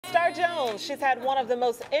Star Jones, she's had one of the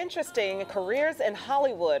most interesting careers in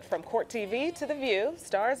Hollywood. From Court TV to The View,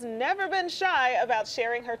 Star's never been shy about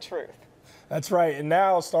sharing her truth. That's right, and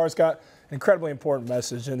now Star's got an incredibly important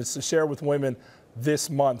message, and it's to share with women this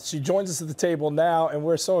month. She joins us at the table now, and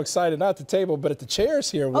we're so excited, not at the table, but at the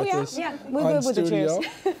chairs here with us. Yeah, we're good with the chairs.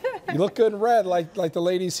 You look good in red, like the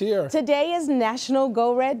ladies here. Today is National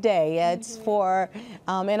Go Red Day. It's for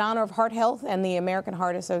in honor of heart health and the American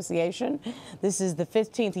Heart Association. This is the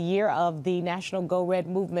 15th year of the National Go Red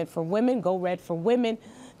movement for women, Go Red for Women,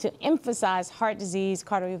 to emphasize heart disease,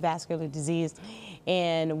 cardiovascular disease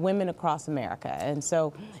in women across America. And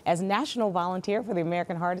so, as national volunteer for the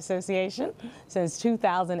American Heart Association since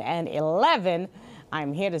 2011,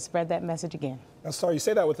 I'm here to spread that message again. Now, Star, you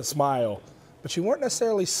say that with a smile, but you weren't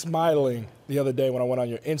necessarily smiling the other day when I went on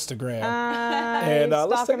your Instagram. And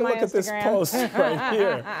let's take a look at this post right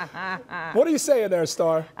here. What are you saying there,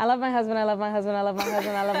 Star? I love my husband, I love my husband, I love my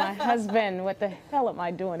husband, I love my husband. What the hell am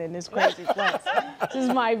I doing in this crazy place? This is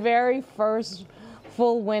my very first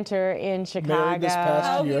full winter in Chicago. Married this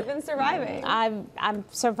past year. You've been surviving. I'm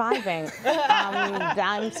surviving.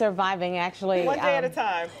 I'm surviving, actually. One day at a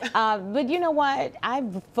time. But you know what?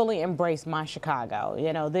 I've fully embraced my Chicago.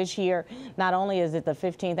 You know, this year, not only is it the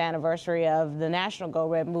 15th anniversary of the National Go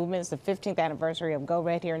Red movement, it's the 15th anniversary of Go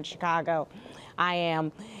Red here in Chicago. I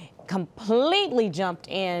am completely jumped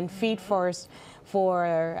in, feet first,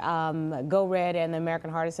 for Go Red and the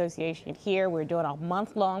American Heart Association here. We're doing a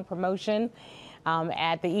month-long promotion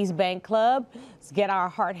at the East Bank Club to get our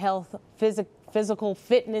heart health, physical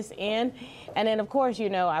fitness in. And then, of course, you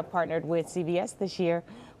know, I partnered with CVS this year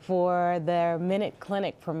for their Minute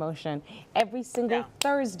Clinic promotion. Every single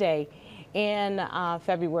Thursday in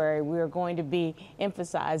February, we're going to be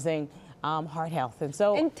emphasizing heart health. And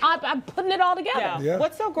so I'm putting it all together. Yeah.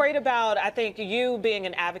 What's so great about, I think, you being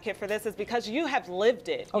an advocate for this is because you have lived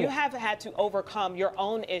it. You have had to overcome your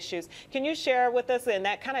own issues. Can you share with us, and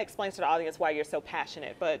that kind of explains to the audience why you're so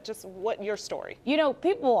passionate, but just what your story? You know,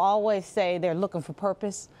 people always say they're looking for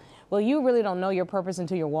purpose. Well, you really don't know your purpose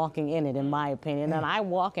until you're walking in it, in my opinion. And I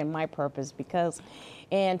walk in my purpose because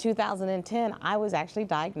in 2010, I was actually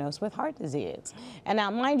diagnosed with heart disease. And now,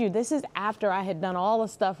 mind you, this is after I had done all the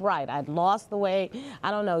stuff right. I'd lost the weight.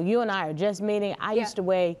 I don't know, you and I are just meeting. I used to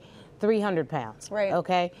weigh 300 pounds. Right.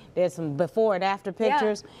 Okay? There's some before and after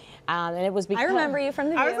pictures. And it was because I remember you from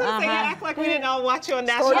The View. I was going to say, you act like we didn't all watch you on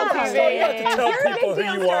national TV. You have to tell people who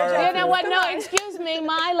you are. You know what? No, excuse me.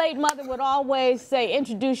 My late mother would always say,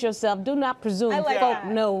 introduce yourself. Do not presume folk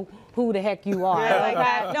know who the heck you are. Like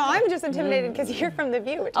that. No, I'm just intimidated because you're from The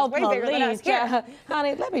View, which is way bigger than us here.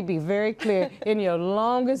 Honey, let me be very clear. In your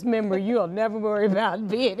longest memory, you'll never worry about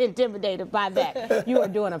being intimidated by that. You are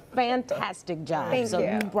doing a fantastic job. Thank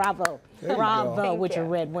you. Bravo. Bravo with your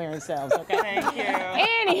red wearing selves, okay? Thank you.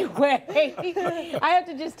 Anyway, I have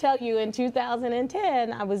to just tell you, in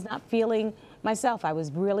 2010, I was not feeling myself. I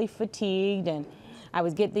was really fatigued, and I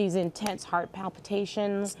would get these intense heart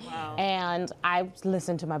palpitations, and I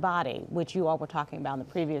listened to my body, which you all were talking about in the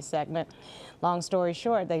previous segment. Long story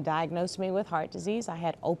short, they diagnosed me with heart disease. I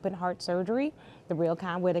had open heart surgery, the real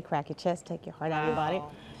kind where they crack your chest, take your heart out of your body.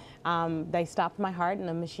 They stopped my heart, and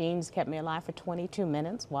the machines kept me alive for 22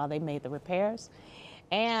 minutes while they made the repairs.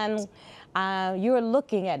 And you're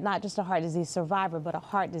looking at not just a heart disease survivor, but a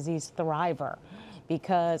heart disease thriver,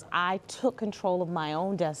 because I took control of my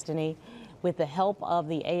own destiny with the help of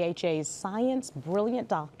the AHA's science, brilliant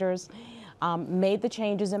doctors, made the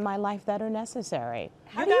changes in my life that are necessary.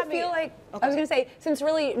 How do you feel like, I was going to say, since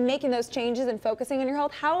really making those changes and focusing on your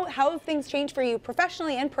health, how have things changed for you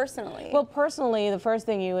professionally and personally? Well, personally, the first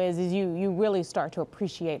thing is you really start to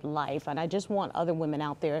appreciate life, and I just want other women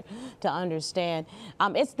out there to understand.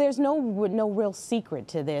 There's no real secret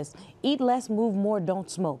to this. Eat less, move more, don't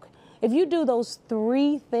smoke. If you do those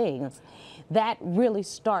three things, that really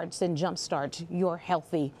starts and jumpstarts your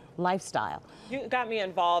healthy lifestyle. You got me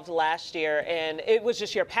involved last year, and it was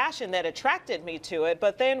just your passion that attracted me to it.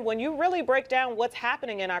 But then when you really break down what's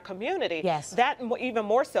happening in our community, that even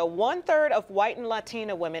more so, 1/3 of white and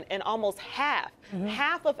Latina women and almost half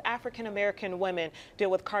of African American women deal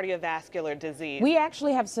with cardiovascular disease. We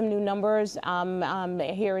actually have some new numbers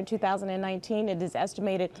here in 2019. It is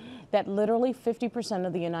estimated that literally 50%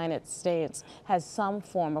 of the United States has some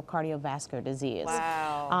form of cardiovascular disease.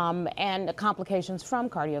 Wow. And complications from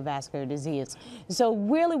cardiovascular cardiovascular disease. So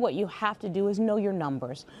really what you have to do is know your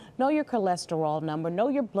numbers. Know your cholesterol number, know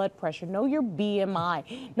your blood pressure, know your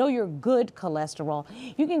BMI, know your good cholesterol.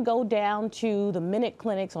 You can go down to the Minute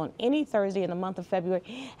Clinics on any Thursday in the month of February.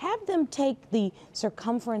 Have them take the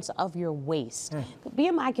circumference of your waist.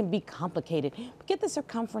 BMI can be complicated, but get the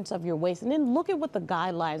circumference of your waist and then look at what the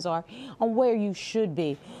guidelines are on where you should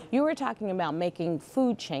be. You were talking about making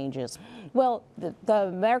food changes. Well, the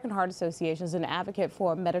American Heart Association is an advocate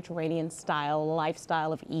for a Mediterranean-style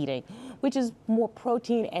lifestyle of eating, which is more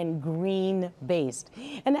protein and green-based.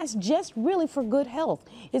 And that's just really for good health.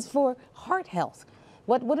 It's for heart health.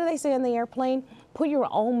 What do they say on the airplane? Put your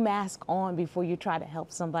own mask on before you try to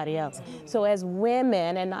help somebody else. So as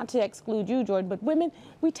women, and not to exclude you, Jordan, but women,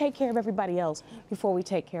 we take care of everybody else before we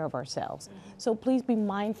take care of ourselves. So please be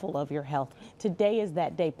mindful of your health. Today is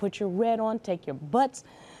that day. Put your red on, take your butts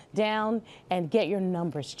down, and get your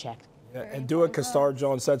numbers checked. Yeah, and do it because Star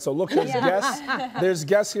Jones said so. Look, there's guests. There's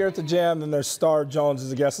guests here at the Jam, and there's Star Jones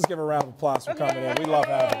as a guest. Let's give her a round of applause for coming in. We love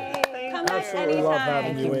having you. Absolutely love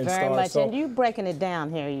having you in, Star. Thank you very much. And you breaking it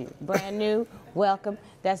down here. You brand new. Welcome.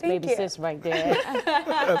 That's baby sis right there.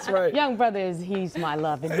 That's right. Young brother, he's my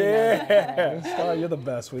love. Yeah. Star, you're the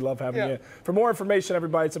best. We love having you in. For more information,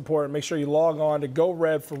 everybody, it's important. Make sure you log on to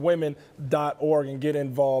GoRedForWomen.org and get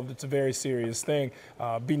involved. It's a very serious thing.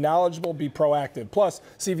 Be knowledgeable, be proactive. Plus,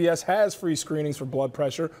 CVS has free screenings for blood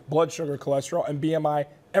pressure, blood sugar, cholesterol, and BMI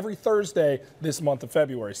every Thursday this month of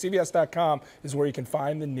February. CVS.com is where you can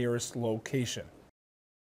find the nearest location.